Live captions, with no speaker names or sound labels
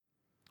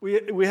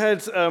We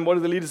had one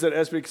of the leaders at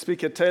Asbury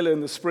speak at Taylor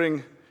in the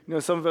spring.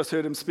 Some of us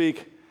heard him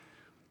speak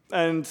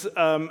and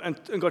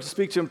got to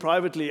speak to him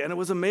privately. And it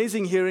was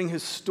amazing hearing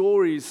his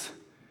stories.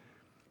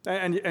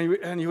 And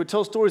he would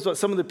tell stories about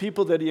some of the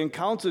people that he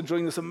encountered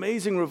during this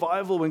amazing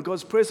revival when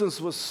God's presence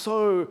was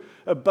so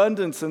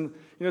abundant. And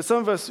some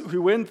of us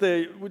who went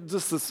there,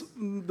 just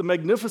the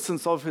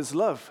magnificence of his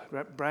love.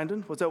 Right?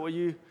 Brandon, was that what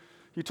you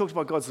talked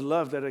about God's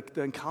love,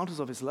 the encounters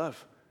of his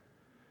love?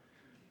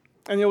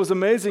 And it was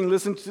amazing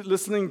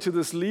listening to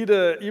this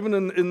leader,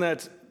 even in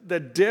that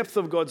depth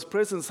of God's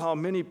presence, how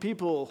many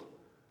people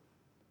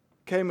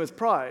came with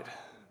pride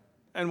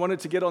and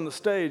wanted to get on the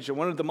stage and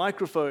wanted the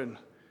microphone.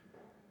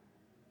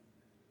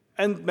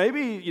 And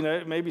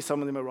maybe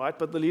some of them are right,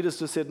 but the leaders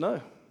just said, no,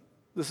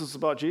 this is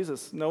about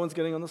Jesus. No one's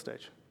getting on the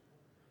stage.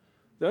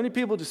 The only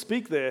people to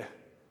speak there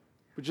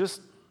were just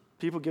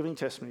people giving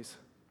testimonies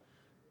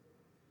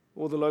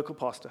or the local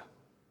pastor.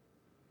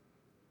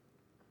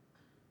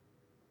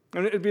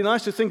 And it'd be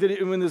nice to think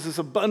that when there's this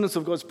abundance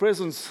of God's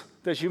presence,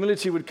 that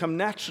humility would come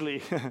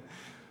naturally,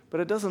 but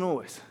it doesn't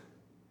always.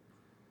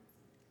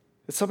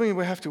 It's something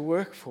we have to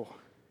work for.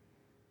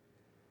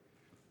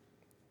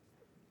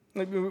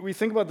 Like we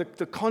think about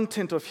the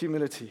content of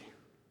humility,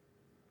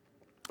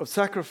 of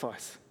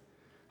sacrifice,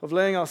 of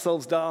laying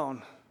ourselves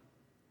down.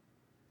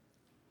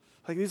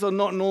 Like these are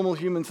not normal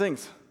human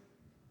things.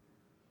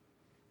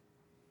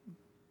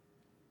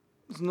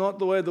 It's not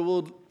the way the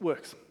world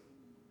works.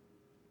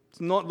 It's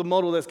not the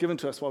model that's given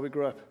to us while we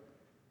grow up.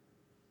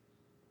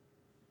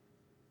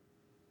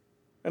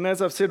 And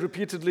as I've said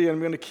repeatedly, and I'm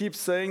going to keep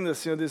saying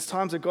this, there's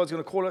times that God's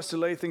going to call us to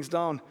lay things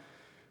down,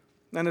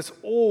 and it's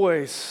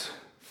always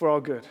for our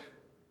good.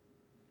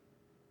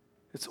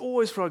 It's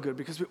always for our good,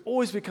 because we're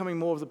always becoming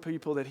more of the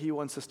people that He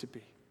wants us to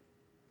be.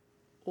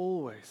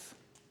 Always.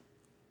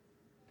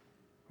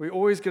 We're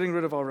always getting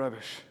rid of our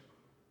rubbish.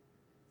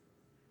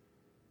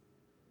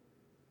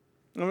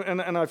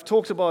 And I've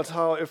talked about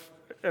how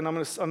and I'm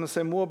going to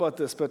say more about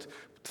this, but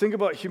think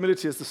about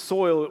humility as the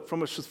soil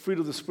from which the fruit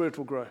of the Spirit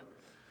will grow.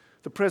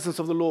 The presence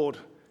of the Lord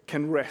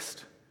can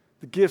rest.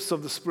 The gifts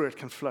of the Spirit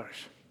can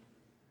flourish.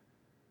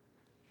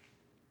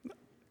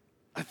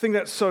 I think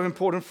that's so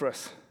important for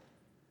us.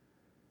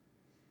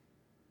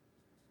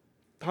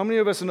 How many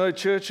of us know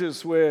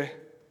churches where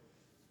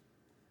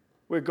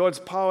God's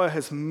power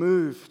has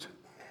moved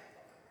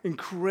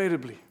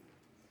incredibly,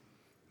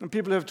 and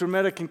people have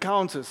dramatic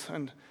encounters,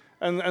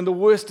 and the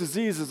worst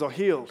diseases are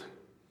healed?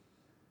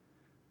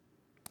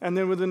 And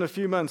then within a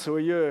few months or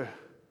a year,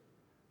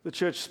 the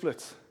church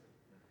splits.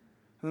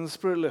 And then the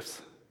Spirit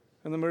lifts.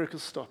 And the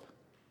miracles stop.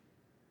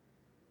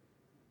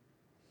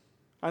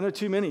 I know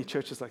too many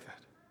churches like that.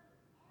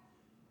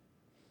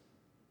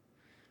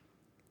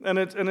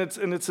 And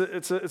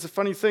it's a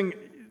funny thing.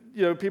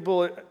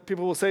 People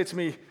will say to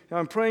me,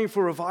 I'm praying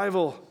for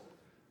revival.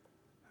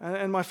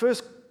 And my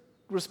first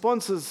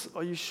response is,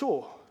 are you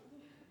sure?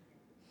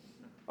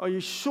 Are you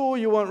sure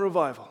you want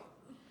revival?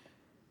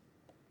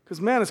 Because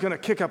man, it's going to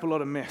kick up a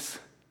lot of mess.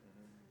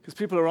 Because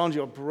people around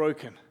you are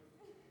broken.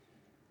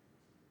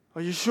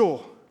 Are you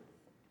sure?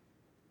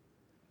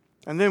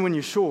 And then when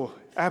you're sure,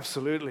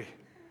 absolutely,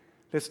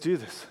 let's do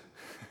this.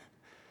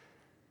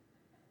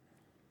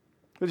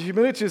 But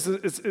humility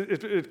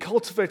it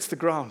cultivates the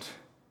ground.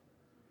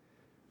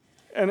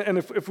 And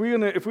if we're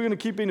going to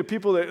keep being a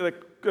people that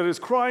is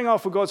crying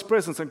out for God's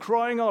presence and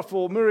crying out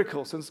for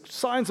miracles and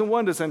signs and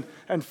wonders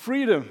and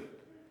freedom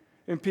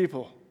in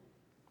people,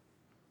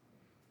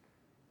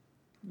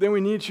 then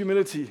we need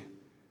humility.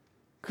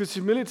 Because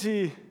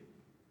humility,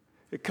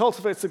 it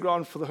cultivates the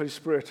ground for the Holy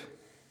Spirit.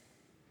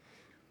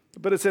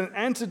 But it's an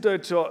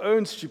antidote to our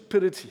own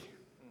stupidity.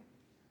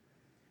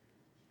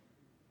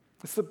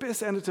 It's the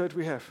best antidote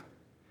we have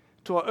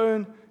to our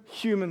own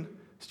human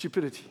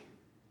stupidity.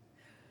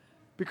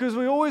 Because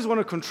we always want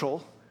to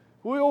control.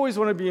 We always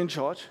want to be in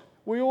charge.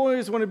 We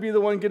always want to be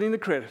the one getting the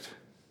credit.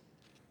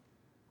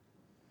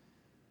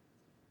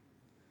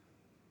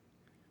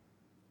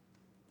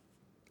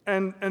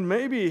 And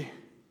maybe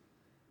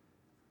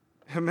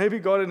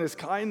God in His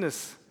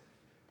kindness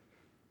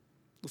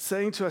is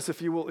saying to us, if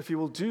you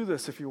will do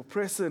this, if you will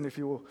press in, if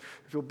you'll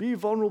be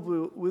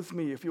vulnerable with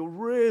me, if you'll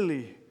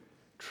really,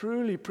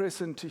 truly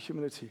press into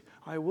humility,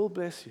 I will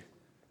bless you.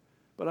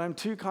 But I'm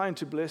too kind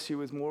to bless you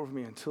with more of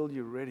me until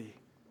you're ready.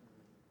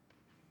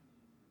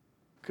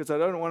 Because I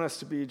don't want us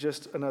to be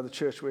just another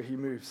church where He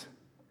moves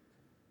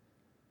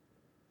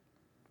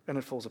and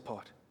it falls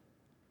apart.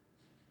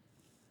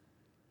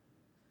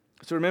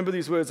 So remember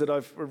these words that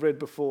I've read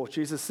before.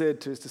 Jesus said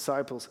to His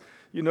disciples,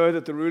 you know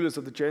that the rulers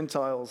of the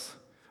Gentiles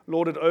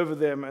lord it over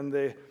them, and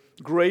their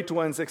great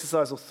ones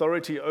exercise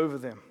authority over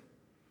them.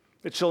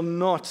 It shall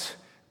not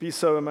be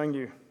so among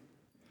you.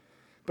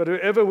 But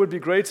whoever would be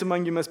great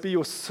among you must be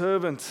your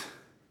servant,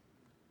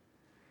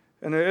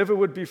 and whoever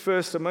would be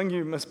first among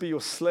you must be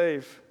your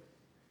slave,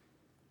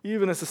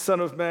 even as the Son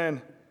of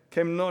Man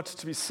came not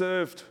to be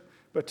served,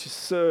 but to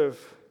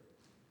serve,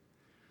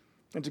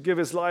 and to give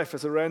His life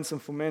as a ransom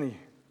for many.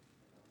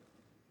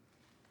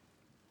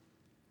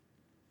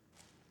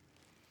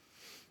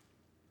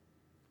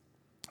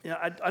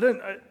 I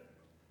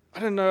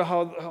don't know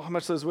how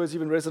much those words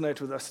even resonate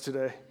with us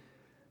today.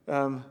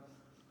 I'm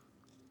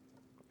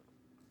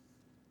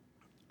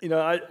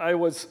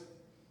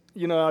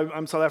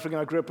South African.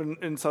 I grew up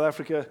in South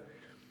Africa,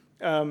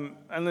 and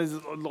there's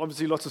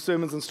obviously lots of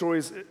sermons and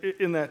stories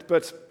in that.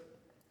 But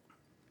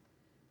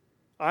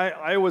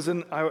I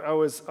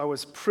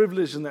was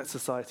privileged in that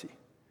society,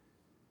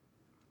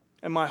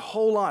 and my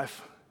whole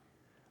life,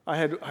 I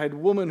had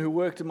women who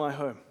worked in my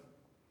home,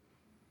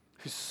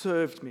 who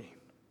served me.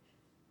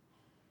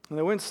 And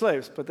they weren't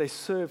slaves, but they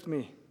served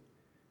me.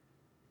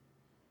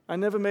 I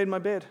never made my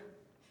bed.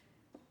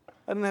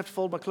 I didn't have to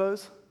fold my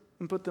clothes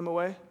and put them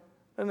away.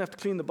 I didn't have to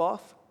clean the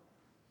bath.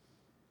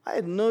 I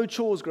had no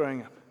chores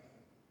growing up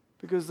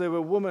because there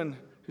were women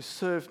who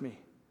served me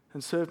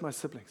and served my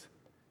siblings.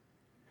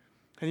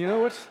 And you know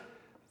what?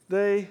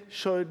 They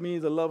showed me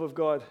the love of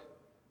God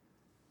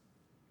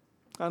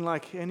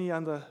unlike any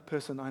other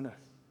person I know.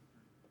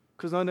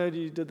 Because not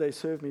only did they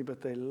serve me,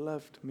 but they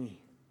loved me.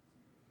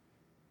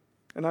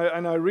 And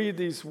I read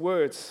these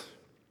words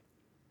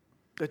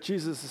that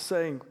Jesus is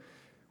saying,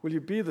 will you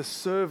be the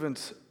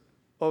servant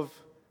of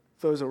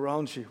those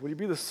around you? Will you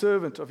be the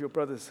servant of your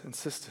brothers and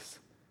sisters?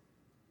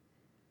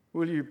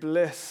 Will you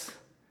bless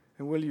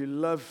and will you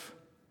love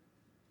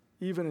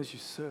even as you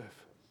serve?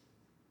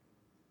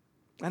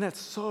 And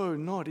that's so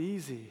not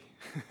easy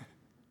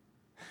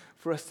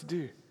for us to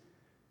do.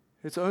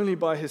 It's only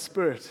by His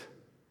Spirit.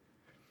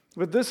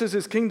 But this is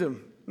His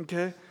kingdom,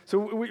 okay? So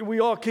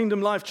we are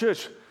Kingdom Life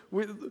Church.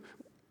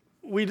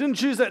 We didn't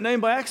choose that name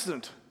by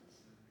accident,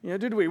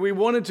 did we? We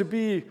wanted to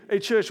be a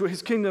church where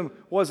His kingdom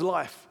was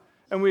life,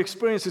 and we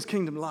experienced His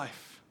kingdom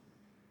life.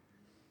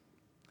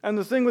 And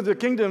the thing with the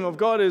kingdom of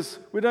God is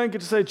we don't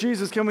get to say,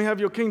 Jesus, can we have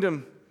your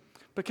kingdom?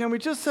 But can we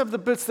just have the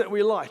bits that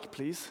we like,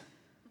 please?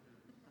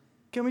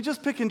 Can we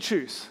just pick and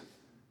choose?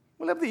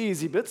 We'll have the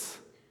easy bits.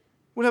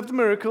 We'll have the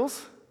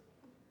miracles.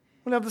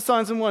 We'll have the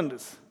signs and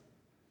wonders.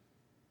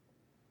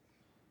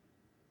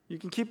 You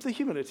can keep the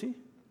humility.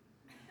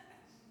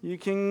 You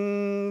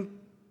can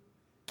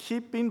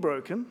keep being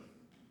broken,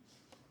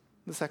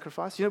 the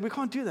sacrifice. We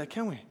can't do that,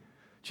 can we?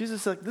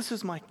 Jesus said, this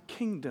is my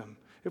kingdom.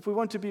 If we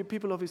want to be a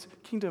people of His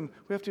kingdom,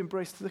 we have to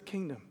embrace the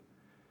kingdom.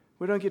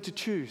 We don't get to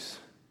choose.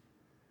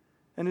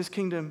 And His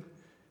kingdom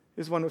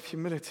is one of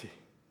humility.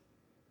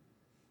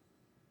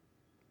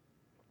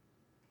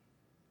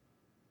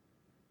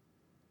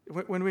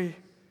 When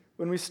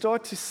we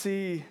start to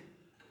see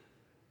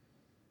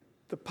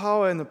the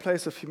power and the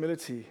place of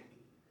humility,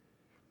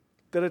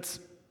 that it's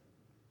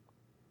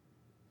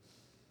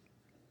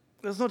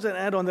not an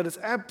add-on, that it's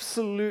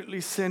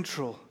absolutely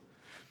central,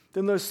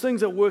 then those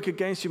things that work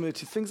against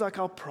humility, things like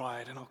our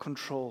pride and our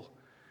control,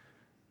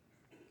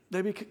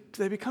 they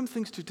become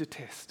things to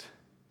detest.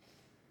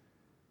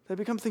 They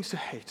become things to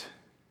hate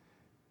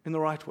in the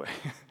right way.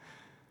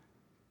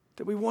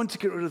 That we want to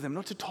get rid of them,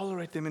 not to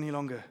tolerate them any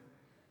longer,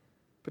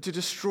 but to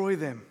destroy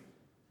them.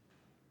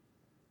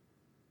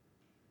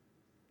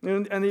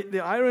 And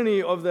the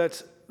irony of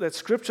that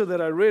scripture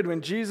that I read,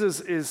 when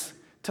Jesus is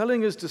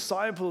telling His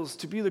disciples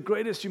to be the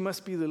greatest, you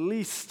must be the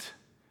least.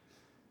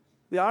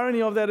 The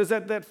irony of that is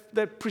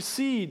that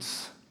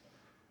precedes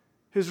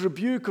His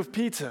rebuke of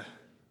Peter.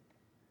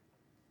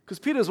 Because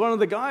Peter's one of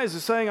the guys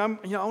who's saying, I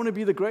want to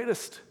be the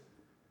greatest.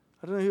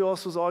 I don't know who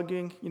else was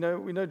arguing. We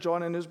know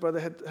John and his brother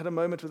had a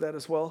moment with that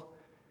as well.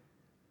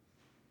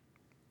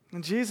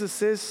 And Jesus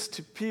says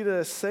to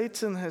Peter,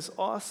 Satan has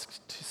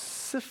asked to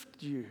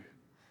sift you,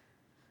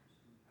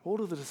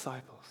 all of the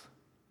disciples.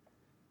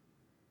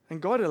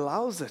 And God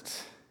allows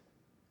it.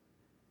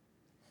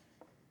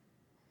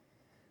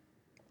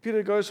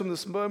 Peter goes from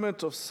this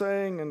moment of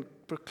saying and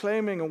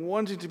proclaiming and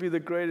wanting to be the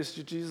greatest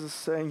to Jesus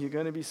saying, you're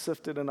going to be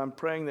sifted, and I'm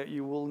praying that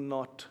you will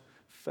not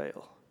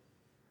fail.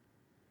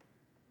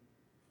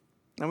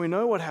 And we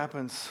know what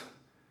happens.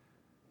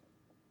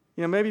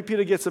 Maybe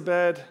Peter gets a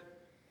bad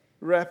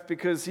rap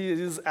because he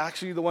is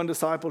actually the one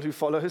disciple who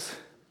follows.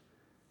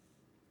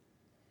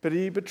 But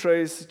he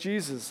betrays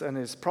Jesus, and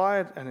his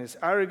pride and his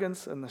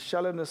arrogance and the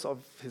shallowness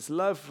of his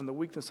love and the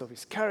weakness of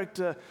his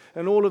character,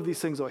 and all of these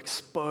things are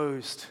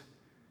exposed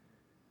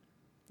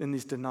in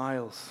these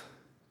denials.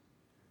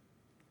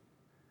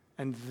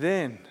 And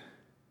then,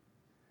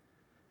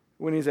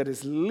 when he's at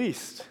his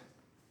least,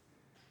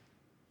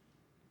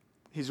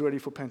 he's ready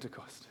for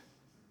Pentecost.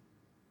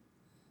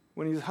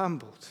 When he's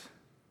humbled,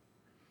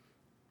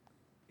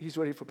 he's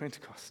ready for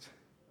Pentecost.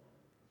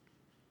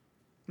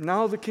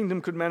 Now the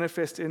kingdom could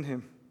manifest in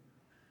him.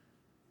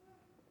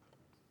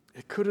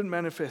 It couldn't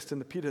manifest in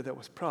the Peter that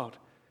was proud.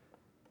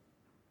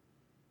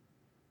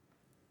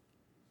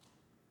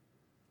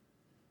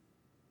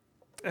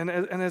 And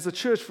as a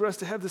church, for us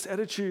to have this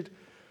attitude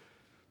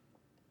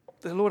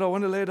that, Lord, I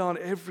want to lay down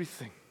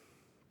everything.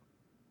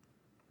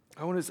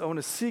 I want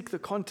to seek the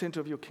content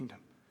of your kingdom.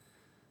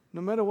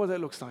 No matter what that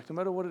looks like, no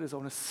matter what it is, I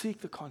want to seek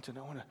the content.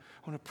 I want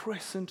to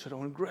press into it. I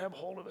want to grab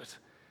hold of it.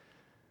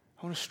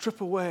 I want to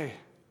strip away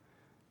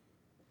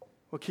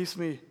what keeps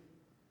me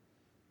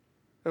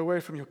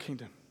away from your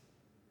kingdom.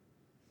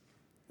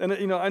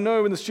 And, I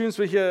know when the students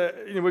were here,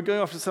 we're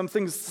going after some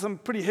things, some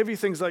pretty heavy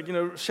things like,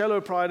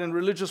 shallow pride and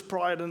religious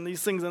pride and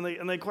these things, and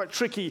they're quite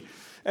tricky.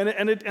 And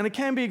it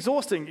can be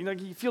exhausting.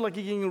 You feel like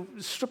you're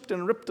getting stripped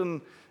and ripped, and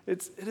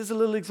it is a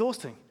little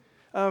exhausting.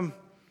 And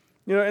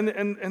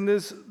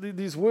there's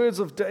these words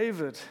of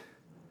David.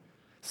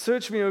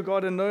 Search me, O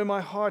God, and know my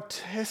heart.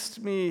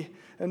 Test me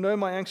and know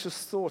my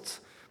anxious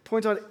thoughts.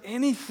 Point out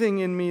anything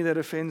in me that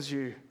offends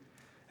you,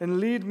 and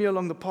lead me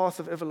along the path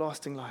of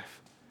everlasting life.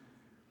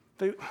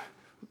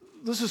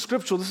 This is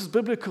scriptural, this is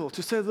biblical,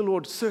 to say to the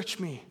Lord, search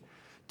me,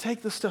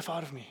 take this stuff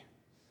out of me.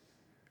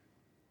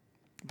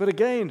 But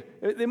again,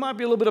 there might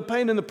be a little bit of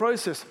pain in the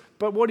process,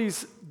 but what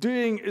he's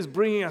doing is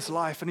bringing us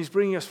life, and he's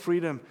bringing us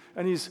freedom,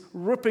 and he's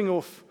ripping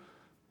off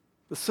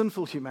the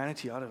sinful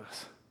humanity out of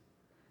us.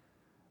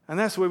 And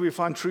that's where we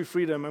find true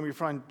freedom, and we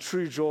find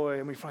true joy,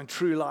 and we find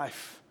true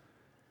life.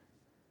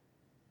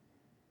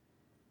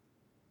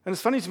 And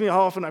it's funny to me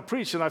how often I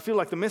preach, and I feel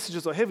like the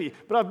messages are heavy,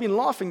 but I've been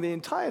laughing the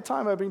entire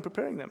time I've been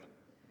preparing them,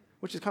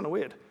 which is kind of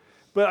weird.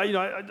 But,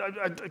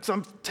 so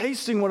I'm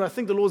tasting what I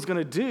think the Lord's going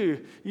to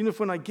do, even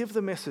if when I give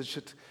the message,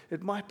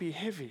 it might be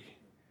heavy.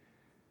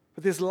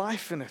 But there's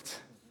life in it.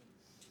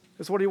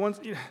 It's what he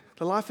wants,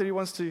 the life that he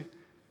wants to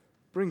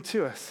bring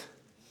to us.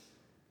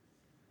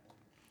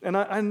 And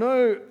I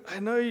know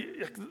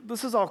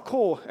this is our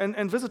core,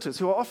 and visitors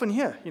who are often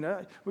here,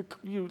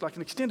 you like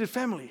an extended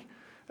family.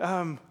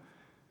 And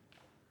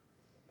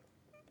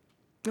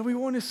we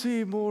want to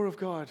see more of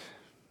God.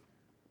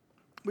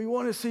 We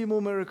want to see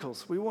more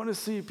miracles. We want to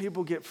see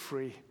people get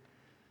free.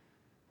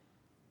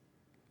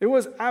 It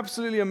was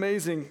absolutely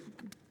amazing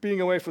being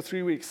away for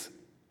 3 weeks.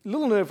 A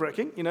little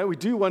nerve-wracking, we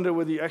do wonder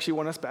whether you actually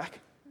want us back.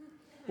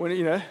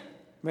 When,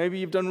 maybe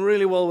you've done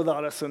really well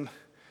without us, and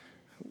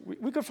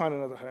we could find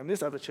another home.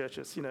 There's other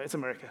churches, it's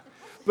America.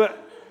 But,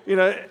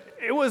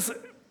 it was,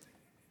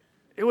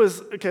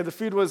 okay, the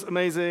food was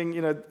amazing,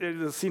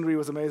 the scenery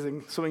was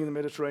amazing, swimming in the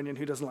Mediterranean,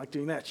 who doesn't like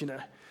doing that,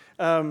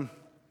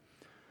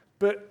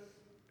 But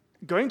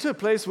going to a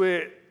place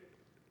where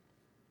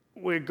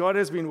God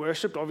has been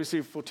worshipped,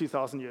 obviously, for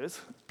 2,000 years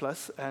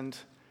plus, and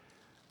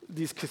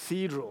these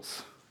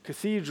cathedrals,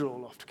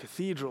 cathedral after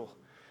cathedral.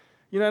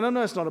 And I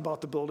know it's not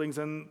about the buildings,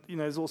 and,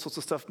 there's all sorts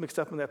of stuff mixed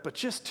up in that, but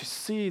just to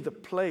see the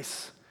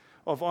place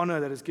of honor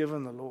that is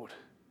given the Lord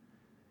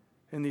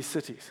in these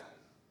cities.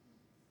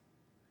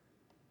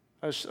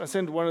 I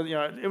sent one of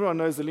everyone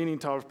knows the Leaning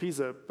Tower of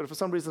Pisa, but for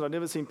some reason I've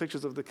never seen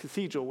pictures of the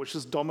cathedral, which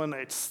just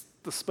dominates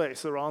the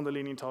space around the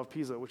Leaning Tower of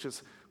Pisa, which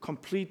is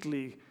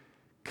completely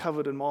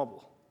covered in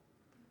marble.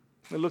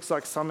 It looks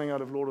like something out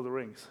of Lord of the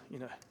Rings,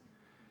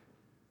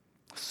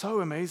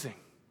 So amazing.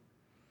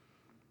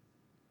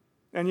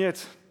 And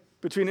yet,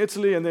 between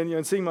Italy and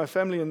then seeing my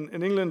family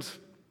in England,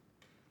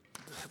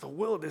 the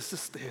world, there's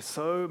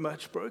so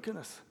much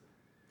brokenness.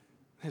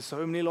 There's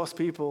so many lost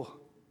people.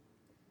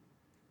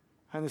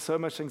 And there's so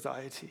much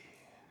anxiety.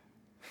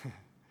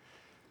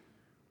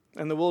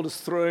 And the world is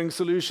throwing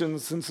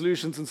solutions and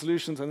solutions and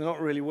solutions, and they're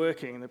not really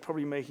working. They're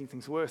probably making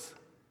things worse.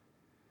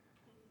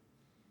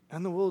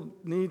 And the world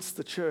needs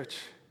the church.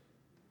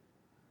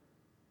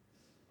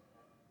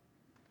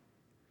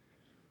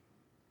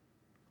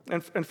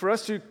 And for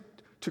us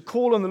to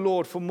call on the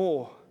Lord for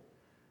more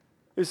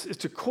is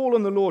to call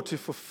on the Lord to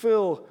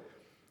fulfill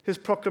his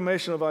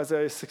proclamation of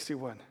Isaiah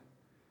 61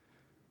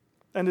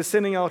 and the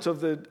sending out of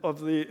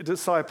the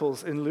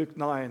disciples in Luke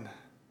 9.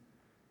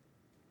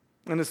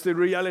 And it's the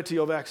reality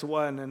of Acts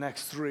 1 and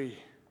Acts 3.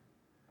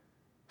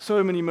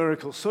 So many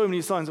miracles, so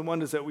many signs and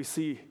wonders that we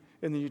see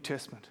in the New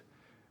Testament.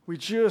 We're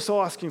just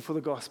asking for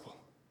the gospel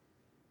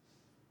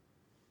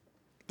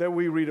that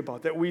we read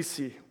about, that we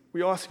see.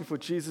 We're asking for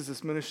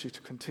Jesus' ministry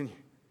to continue.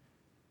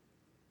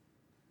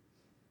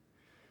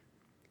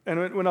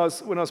 And when I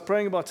was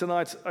praying about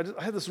tonight, I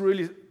had this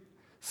really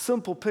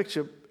simple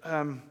picture.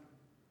 And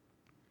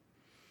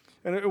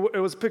it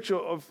was a picture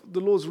of the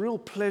Lord's real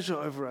pleasure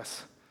over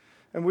us.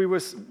 And we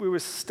were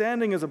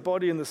standing as a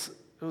body in this,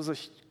 it was a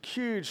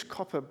huge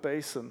copper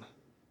basin.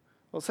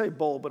 I'll say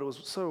bowl, but it was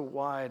so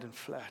wide and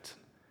flat.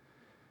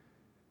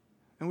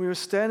 And we were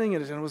standing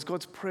in it, and it was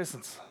God's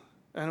presence.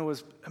 And it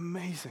was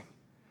amazing.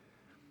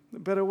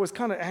 But it was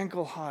kind of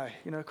ankle high,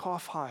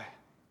 calf high.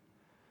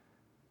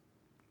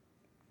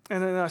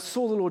 And then I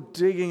saw the Lord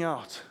digging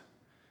out.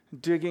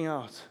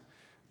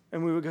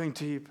 And we were going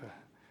deeper,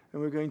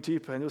 and we were going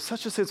deeper. And there was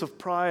such a sense of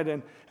pride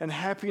and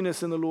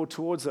happiness in the Lord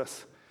towards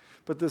us.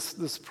 But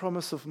this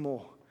promise of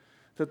more,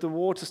 that the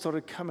water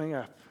started coming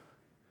up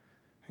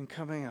and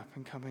coming up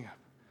and coming up.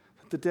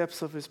 That the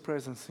depths of his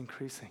presence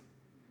increasing.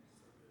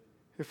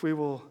 If we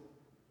will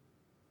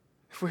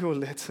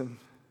let him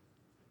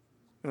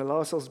and allow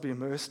ourselves to be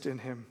immersed in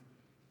him.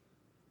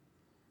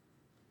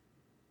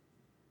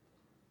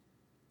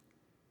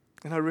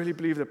 And I really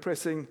believe that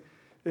pressing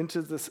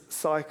into this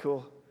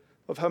cycle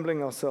of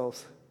humbling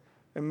ourselves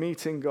and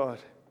meeting God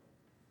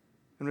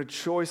and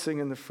rejoicing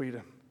in the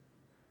freedom,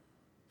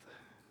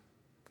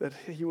 that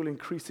he will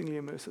increasingly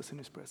immerse us in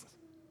his presence.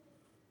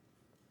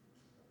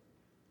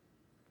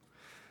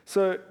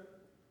 So,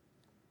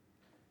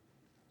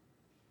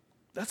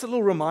 that's a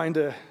little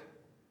reminder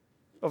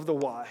of the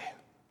why.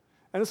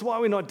 And it's why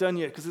we're not done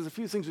yet, because there's a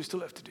few things we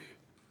still have to do.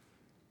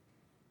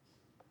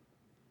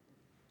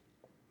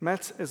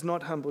 Matt is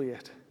not humble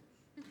yet.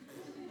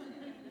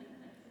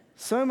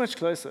 So much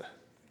closer.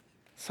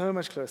 So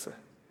much closer.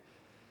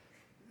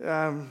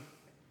 But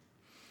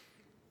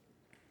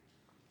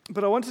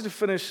I wanted to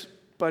finish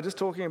by just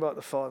talking about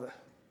the Father.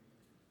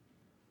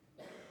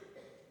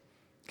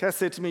 Cass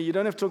said to me, you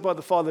don't have to talk about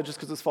the Father just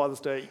because it's Father's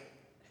Day.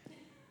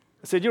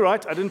 I said, you're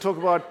right. I didn't talk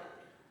about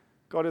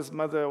God as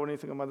mother or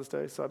anything on Mother's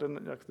Day, so I don't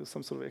know, there's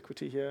some sort of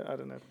equity here. I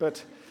don't know.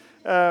 But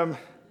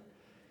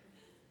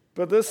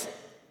this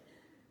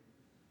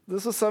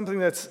was something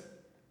that's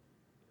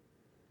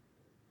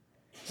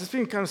just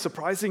been kind of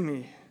surprising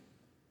me.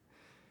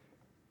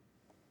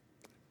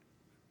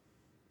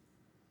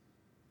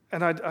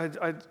 And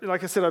I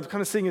like I said, I'm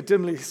kind of seeing it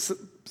dimly, so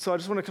I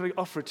just want to kind of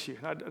offer it to you.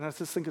 And I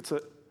just think it's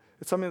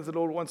something that the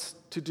Lord wants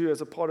to do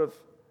as a part of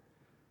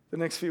the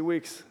next few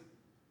weeks,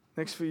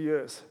 next few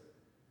years.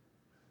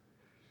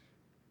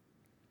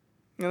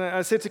 And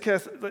I said to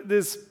Kath,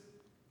 there's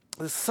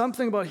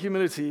something about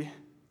humility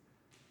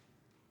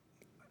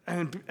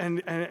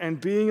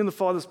and being in the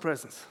Father's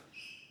presence.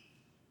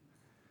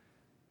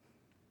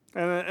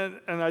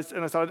 And I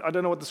said, I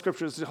don't know what the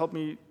scripture is to help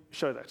me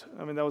show that.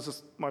 I mean, that was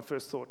just my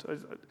first thought.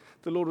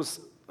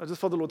 I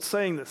just felt the Lord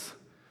saying this,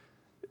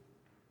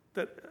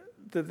 that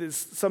there's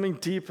something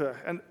deeper.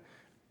 And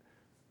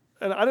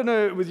I don't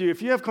know with you,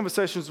 if you have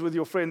conversations with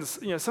your friends,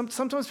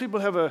 sometimes people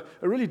have a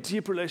really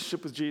deep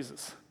relationship with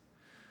Jesus,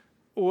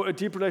 or a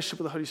deep relationship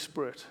with the Holy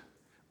Spirit,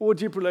 or a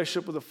deep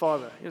relationship with the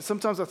Father.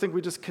 Sometimes I think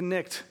we just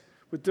connect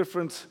with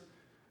different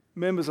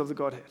members of the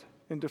Godhead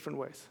in different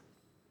ways.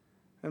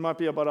 It might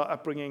be about our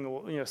upbringing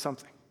or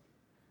something.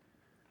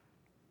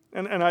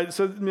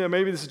 So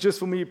maybe this is just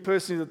for me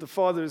personally, that the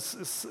Father is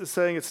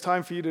saying it's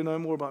time for you to know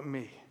more about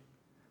me.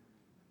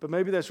 But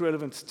maybe that's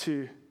relevant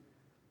to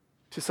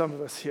some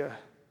of us here.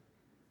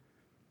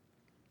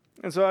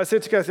 And so I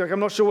said to Kathy, I'm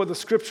not sure what the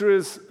scripture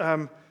is.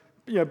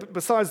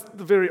 Besides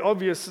the very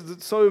obvious,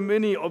 that so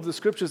many of the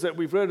scriptures that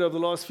we've read over the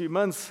last few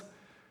months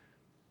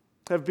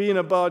have been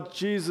about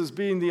Jesus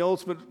being the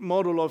ultimate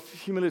model of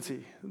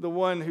humility, the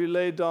one who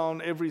laid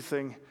down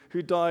everything,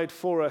 who died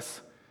for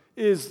us,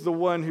 is the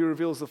one who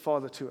reveals the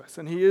Father to us.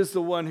 And he is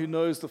the one who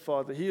knows the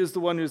Father. He is the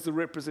one who is the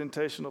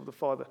representation of the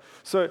Father.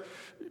 So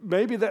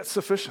maybe that's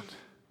sufficient.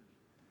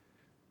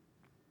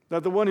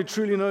 That the one who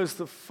truly knows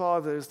the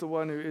Father is the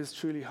one who is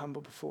truly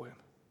humble before him.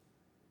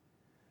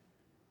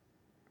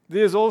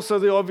 There's also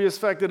the obvious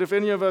fact that if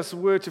any of us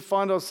were to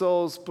find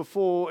ourselves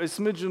before a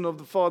smidgen of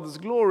the Father's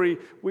glory,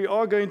 we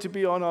are going to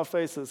be on our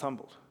faces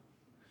humbled.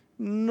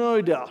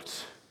 No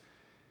doubt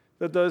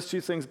that those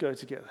two things go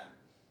together.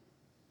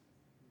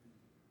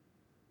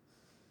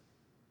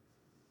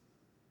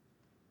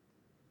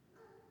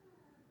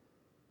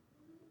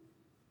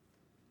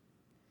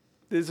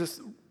 There's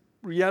this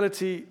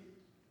reality,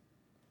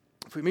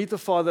 if we meet the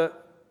Father,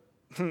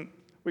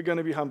 we're going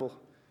to be humble.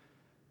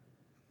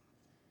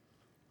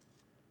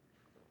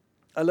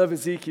 I love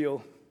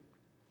Ezekiel.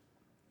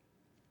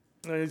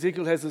 And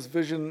Ezekiel has this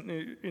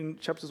vision in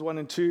chapters 1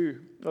 and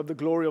 2 of the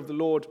glory of the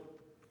Lord.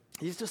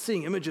 He's just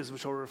seeing images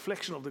which are a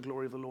reflection of the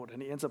glory of the Lord,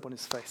 and he ends up on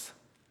his face.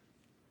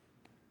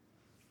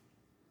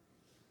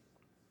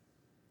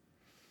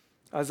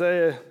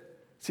 Isaiah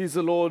sees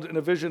the Lord in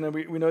a vision, and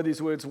we know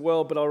these words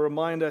well, but I'll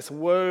remind us,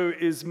 woe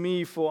is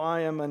me, for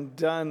I am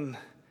undone,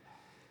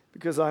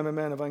 because I am a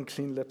man of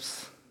unclean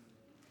lips.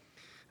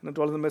 And I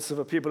dwell in the midst of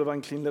a people of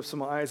unclean lips, and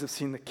my eyes have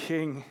seen the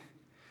King,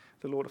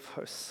 the Lord of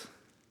hosts.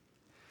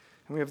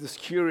 And we have this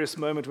curious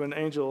moment when an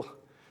angel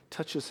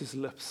touches his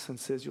lips and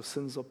says, your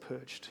sins are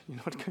purged. You're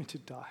not going to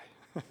die.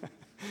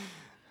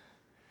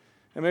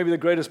 And maybe the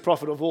greatest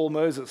prophet of all,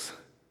 Moses,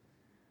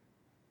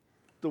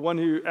 the one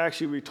who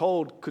actually, we're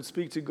told, could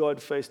speak to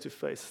God face to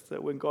face,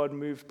 that when God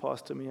moved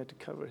past him, he had to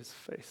cover his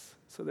face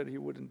so that he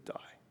wouldn't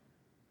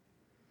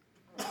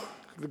die.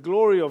 The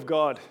glory of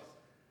God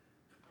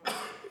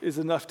is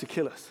enough to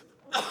kill us.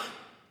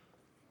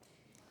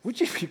 Would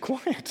you be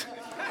quiet?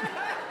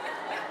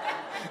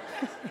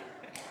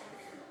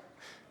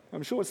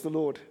 I'm sure it's the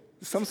Lord.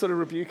 There's some sort of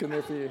rebuke in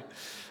there for you.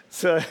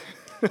 So,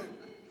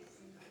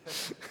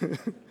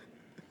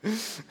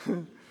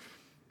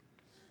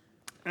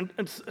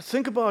 and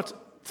think about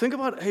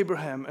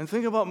Abraham, and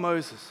think about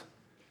Moses.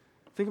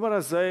 Think about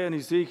Isaiah and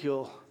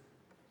Ezekiel.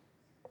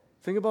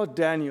 Think about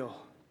Daniel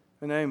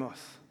and Amos.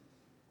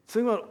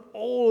 Think about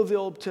all of the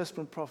Old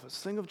Testament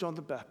prophets. Think of John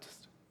the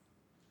Baptist.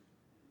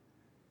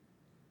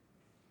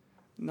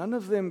 None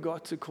of them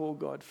got to call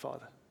God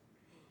Father.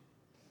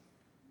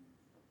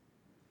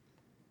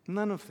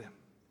 None of them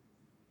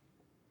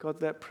got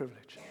that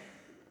privilege.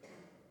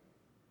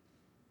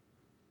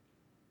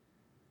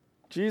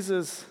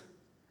 Jesus,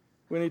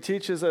 when he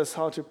teaches us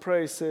how to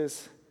pray,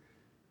 says,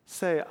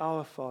 say,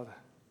 our Father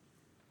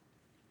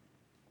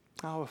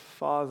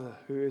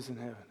who is in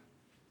heaven.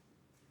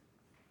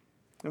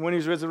 And when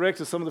he's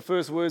resurrected, some of the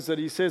first words that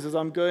he says is,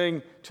 I'm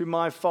going to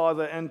my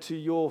Father and to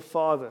your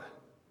Father.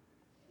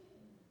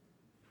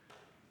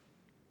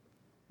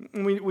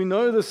 We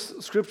know this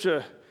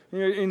scripture.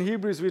 In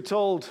Hebrews, we're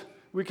told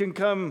we can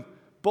come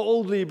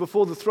boldly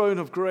before the throne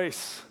of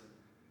grace.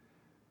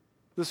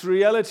 This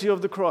reality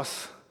of the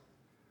cross,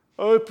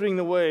 opening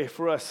the way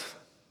for us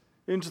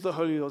into the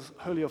Holy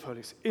of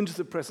Holies, into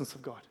the presence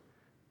of God.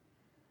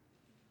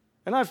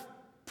 And I've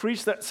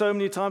preached that so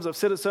many times, I've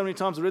said it so many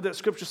times, I've read that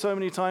scripture so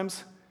many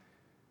times.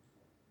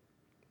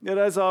 Yet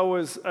as I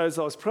was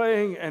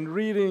praying and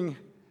reading,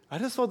 I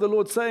just felt the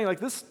Lord saying, like,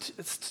 this,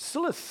 it's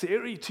still a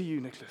theory to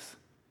you, Nicholas.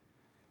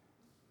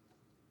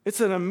 It's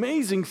an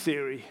amazing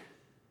theory,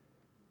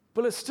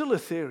 but it's still a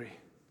theory.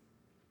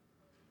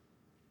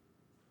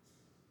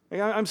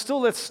 I'm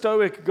still that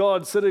stoic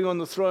God sitting on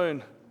the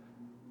throne,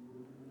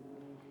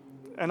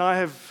 and I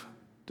have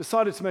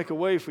decided to make a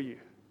way for you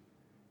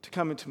to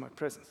come into my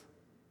presence.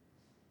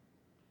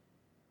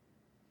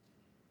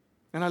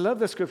 And I love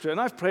that scripture, and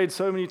I've prayed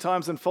so many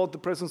times and felt the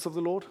presence of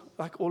the Lord,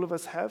 like all of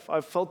us have.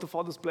 I've felt the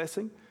Father's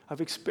blessing.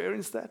 I've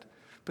experienced that.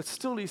 But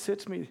still, he said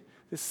to me,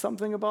 there's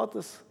something about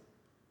this,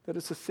 that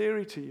it's a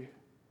theory to you.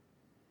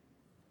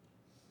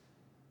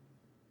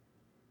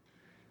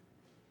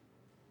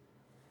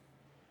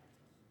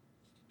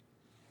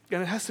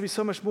 And it has to be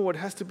so much more. It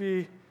has to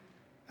be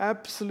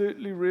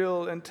absolutely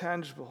real and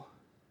tangible.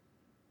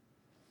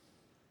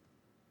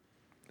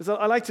 So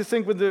I like to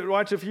think when the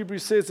writer of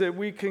Hebrews says that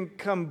we can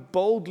come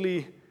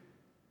boldly,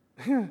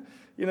 we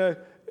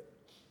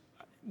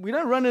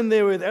don't run in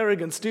there with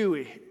arrogance, do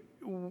we?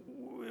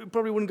 It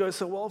probably wouldn't go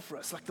so well for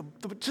us. Like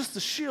just the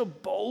sheer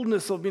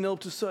boldness of being able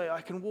to say,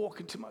 I can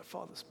walk into my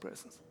Father's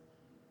presence.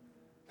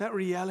 That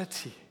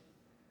reality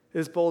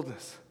is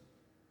boldness.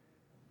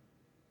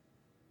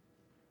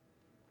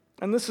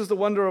 And this is the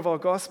wonder of our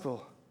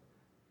gospel.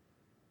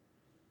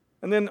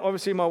 And then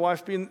obviously my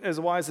wife, being as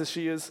wise as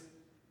she is,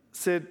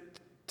 said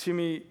to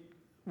me,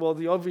 well,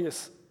 the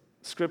obvious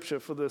scripture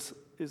for this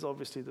is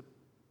obviously the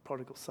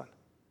prodigal son,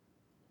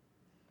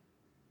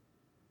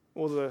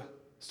 or the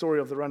story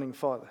of the running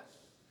father.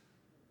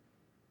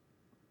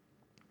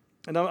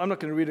 And I'm not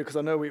going to read it because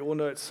I know we all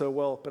know it so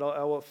well, but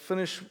I will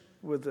finish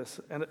with this.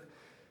 And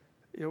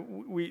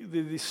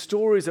the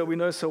stories that we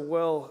know so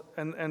well,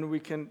 and we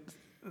can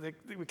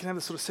have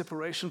this sort of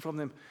separation from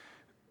them.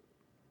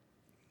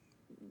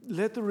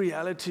 Let the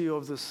reality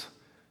of this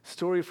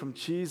story from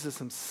Jesus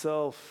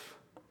himself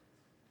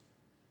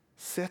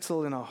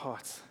settle in our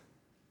hearts.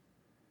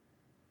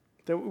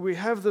 That we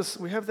have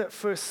that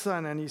first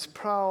son, and he's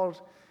proud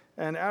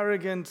and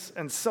arrogant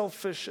and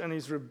selfish, and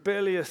he's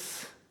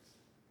rebellious,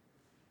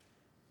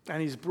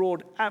 and he's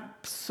brought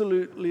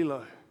absolutely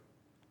low.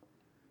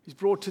 He's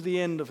brought to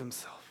the end of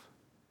himself.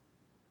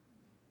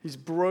 He's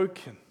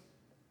broken,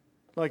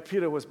 like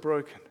Peter was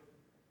broken.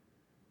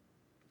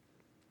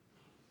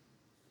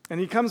 And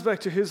he comes back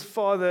to his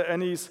father,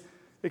 and he's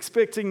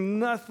expecting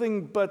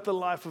nothing but the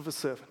life of a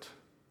servant.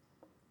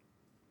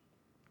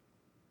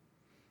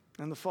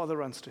 And the father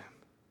runs to him.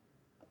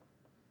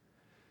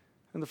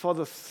 And the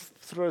father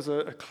throws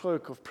a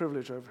cloak of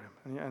privilege over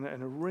him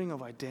and a ring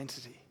of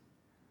identity,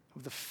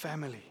 of the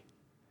family.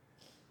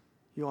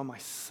 You are my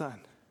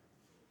son.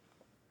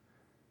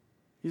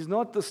 He's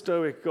not the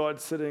stoic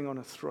God sitting on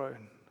a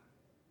throne,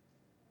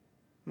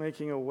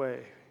 making a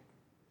way.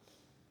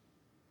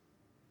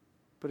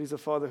 But he's a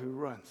father who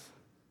runs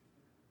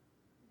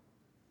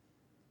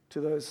to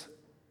those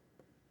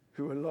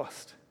who are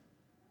lost.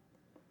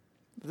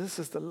 This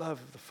is the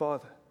love of the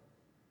Father.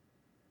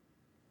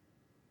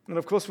 And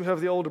of course, we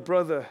have the older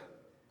brother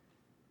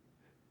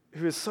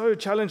who is so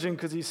challenging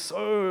because he's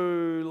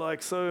so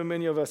like so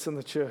many of us in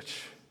the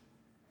church.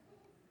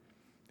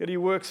 That he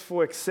works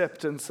for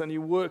acceptance and he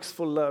works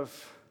for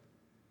love.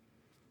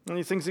 And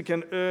he thinks he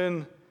can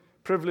earn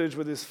privilege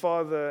with his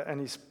father, and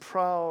he's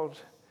proud,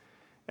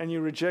 and he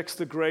rejects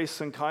the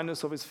grace and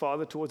kindness of his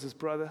father towards his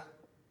brother.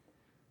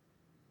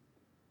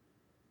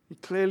 He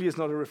clearly is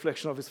not a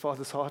reflection of his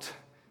father's heart.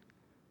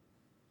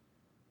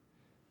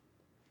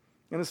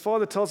 And his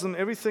father tells him,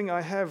 everything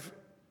I have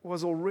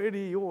was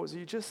already yours.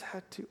 You just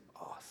had to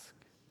ask.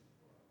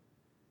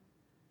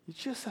 You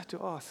just had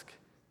to ask.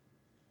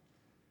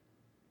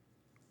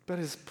 But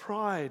his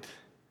pride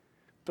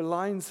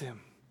blinds him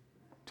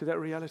to that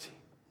reality.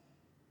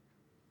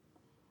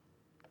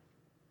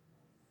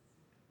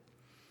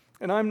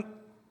 And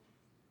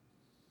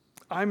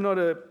I'm not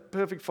a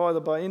perfect father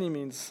by any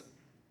means,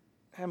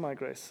 am I,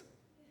 Grace?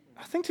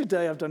 I think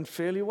today I've done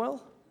fairly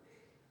well.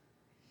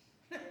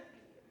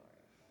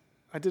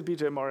 I did beat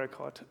her at Mario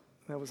Kart.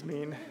 That was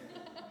mean.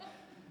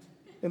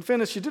 In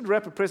fairness, she did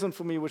wrap a present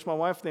for me, which my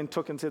wife then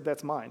took and said,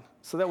 that's mine.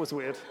 So that was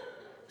weird.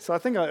 So I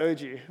think I owed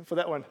you for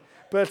that one.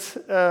 But,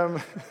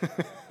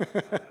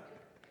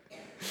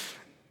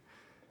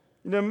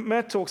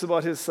 Matt talks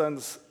about his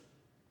sons.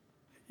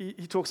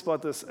 He talks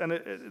about this, and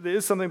there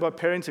is something about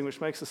parenting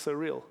which makes it so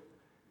real.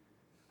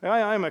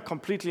 I am a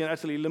completely and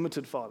utterly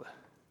limited father.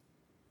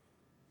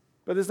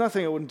 But there's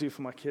nothing I wouldn't do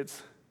for my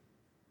kids.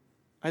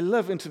 I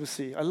love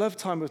intimacy. I love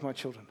time with my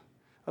children.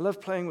 I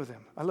love playing with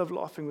them. I love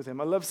laughing with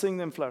them. I love seeing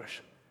them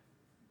flourish.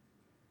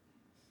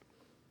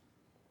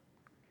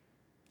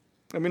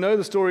 And we know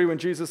the story when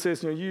Jesus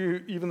says,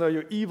 you, even though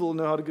you're evil,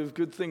 know how to give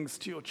good things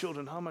to your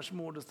children. How much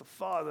more does the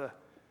Father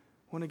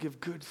want to give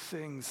good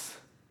things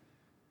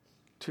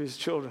to his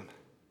children?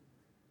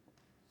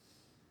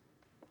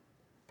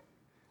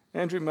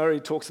 Andrew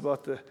Murray talks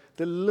about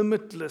the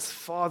limitless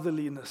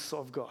fatherliness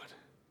of God.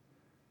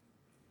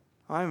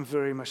 I am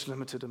very much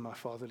limited in my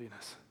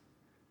fatherliness.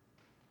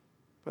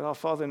 But our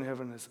Father in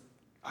heaven is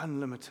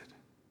unlimited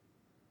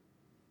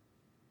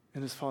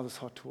in his Father's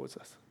heart towards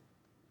us.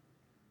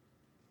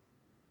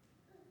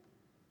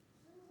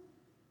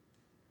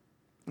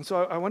 And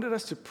so I wanted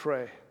us to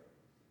pray.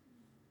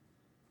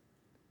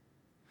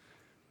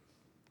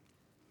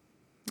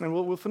 And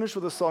we'll finish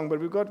with a song, but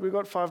we've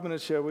got 5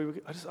 minutes here.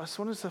 I just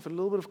wanted us to have a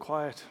little bit of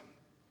quiet,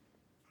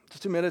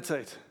 just to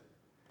meditate.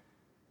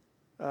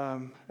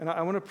 And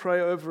I want to pray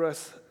over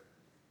us.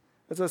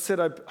 As I said,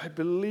 I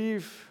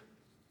believe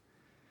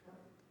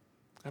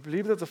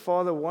that the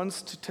Father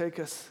wants to take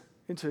us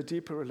into a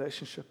deeper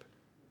relationship.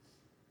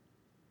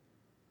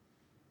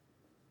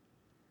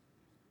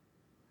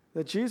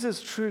 That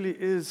Jesus truly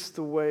is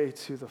the way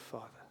to the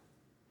Father.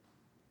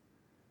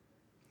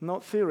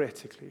 Not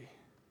theoretically,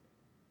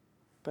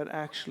 but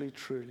actually,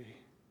 truly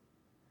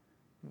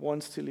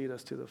wants to lead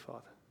us to the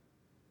Father.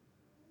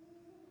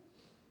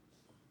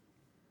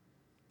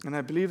 And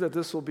I believe that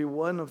this will be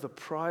one of the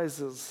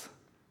prizes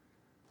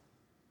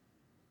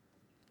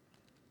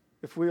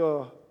if we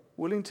are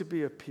willing to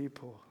be a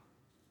people.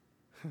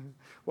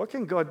 What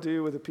can God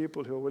do with the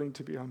people who are willing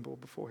to be humble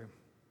before him?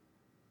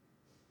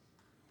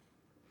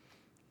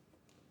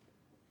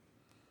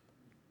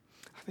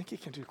 I think he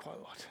can do quite a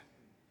lot.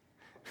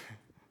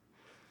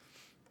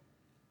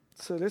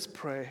 So let's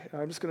pray.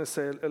 I'm just going to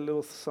say a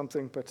little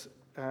something,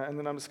 and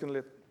then I'm just going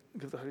to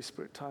give the Holy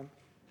Spirit time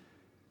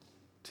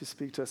to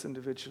speak to us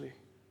individually.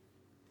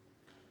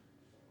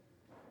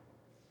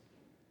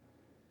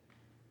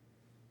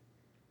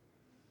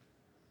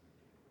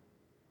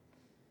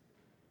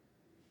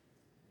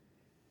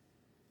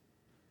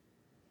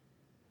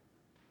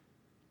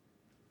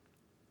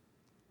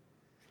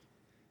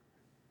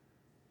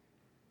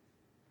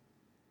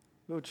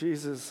 Lord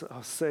Jesus,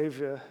 our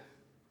Savior,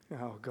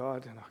 our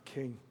God and our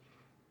King,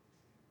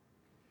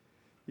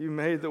 you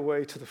made the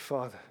way to the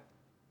Father.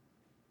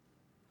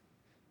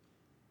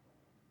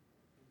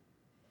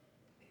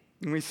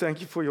 And we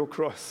thank you for your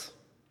cross.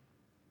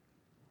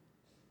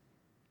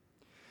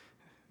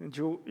 And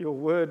your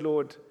word,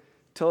 Lord,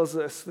 tells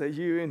us that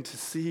you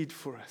intercede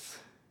for us.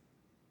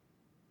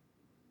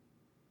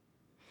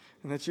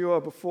 And that you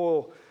are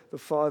before the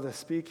Father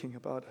speaking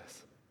about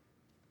us.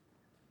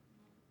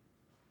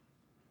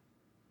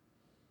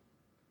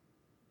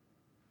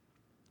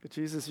 But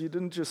Jesus, you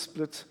didn't just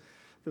split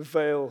the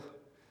veil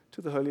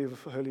to the Holy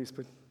of Holies,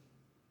 but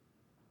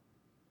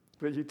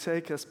you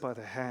take us by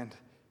the hand.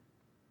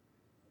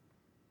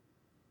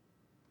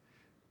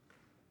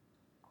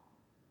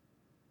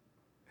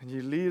 And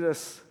you lead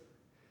us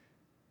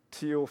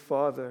to your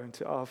Father and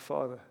to our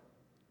Father.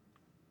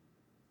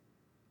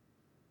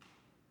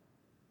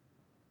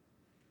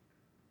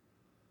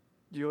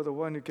 You're the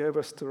one who gave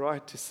us the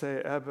right to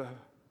say, Abba,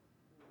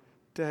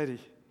 Daddy,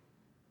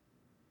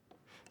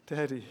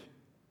 Daddy.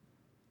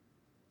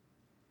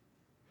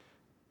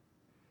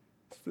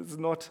 There's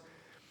not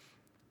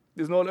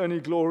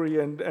only glory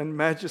and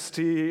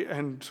majesty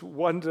and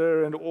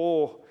wonder and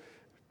awe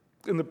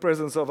in the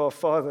presence of our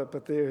Father,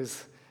 but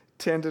there's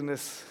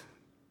tenderness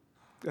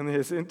and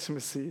there's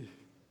intimacy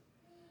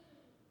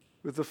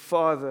with the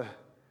Father,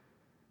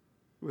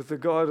 with the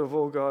God of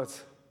all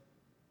gods.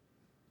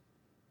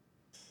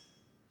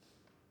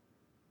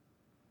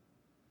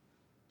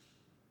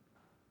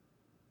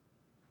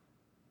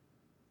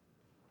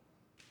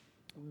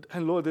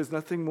 And Lord, there's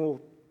nothing more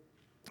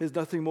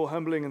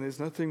humbling and there's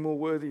nothing more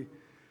worthy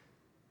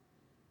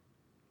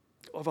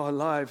of our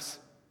lives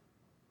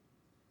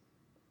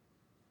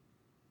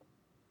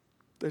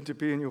than to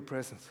be in your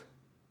presence.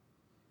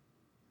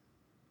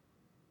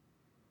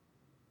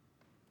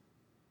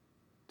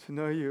 To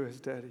know you as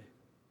Daddy.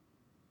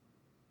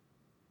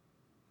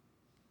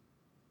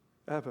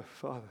 Abba,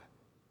 Father.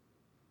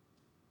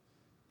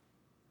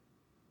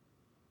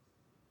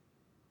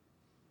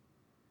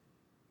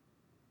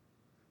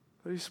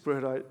 Holy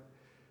Spirit,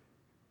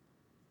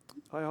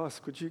 I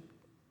ask, would you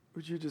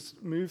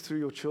just move through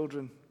your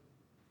children?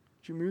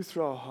 Would you move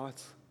through our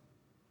hearts?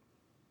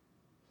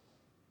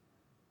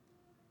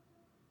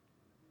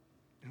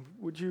 And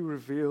would you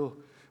reveal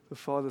the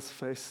Father's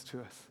face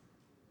to us?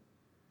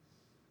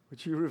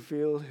 Would you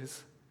reveal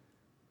his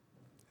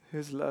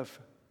love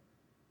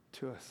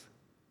to us?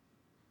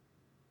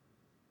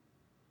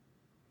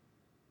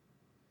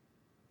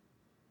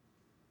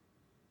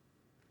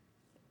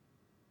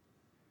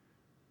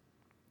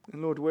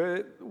 And Lord,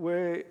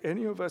 where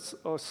any of us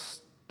are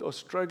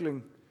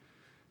struggling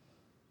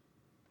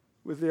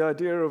with the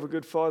idea of a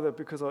good father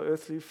because our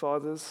earthly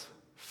fathers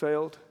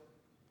failed,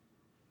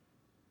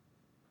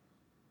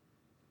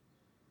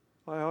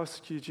 I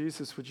ask you,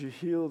 Jesus, would you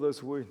heal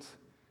those wounds?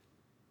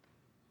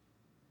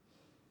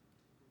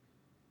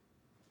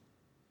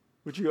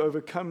 Would you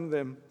overcome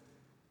them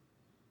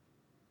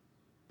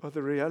by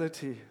the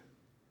reality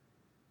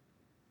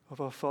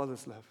of our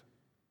Father's love.